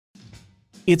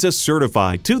It's a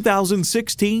certified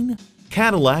 2016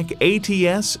 Cadillac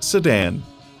ATS sedan.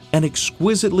 An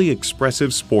exquisitely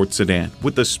expressive sports sedan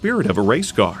with the spirit of a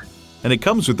race car. And it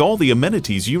comes with all the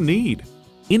amenities you need.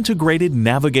 Integrated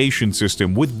navigation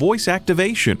system with voice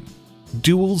activation,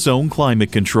 dual zone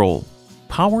climate control,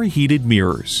 power heated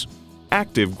mirrors,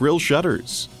 active grille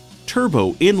shutters,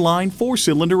 turbo inline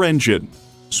 4-cylinder engine,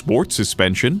 sport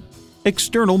suspension,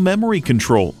 external memory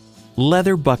control,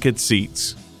 leather bucket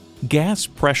seats, gas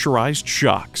pressurized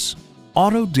shocks,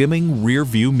 auto dimming rear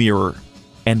view mirror,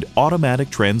 and automatic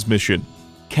transmission.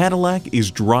 Cadillac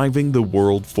is driving the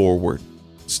world forward.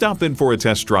 Stop in for a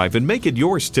test drive and make it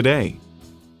yours today.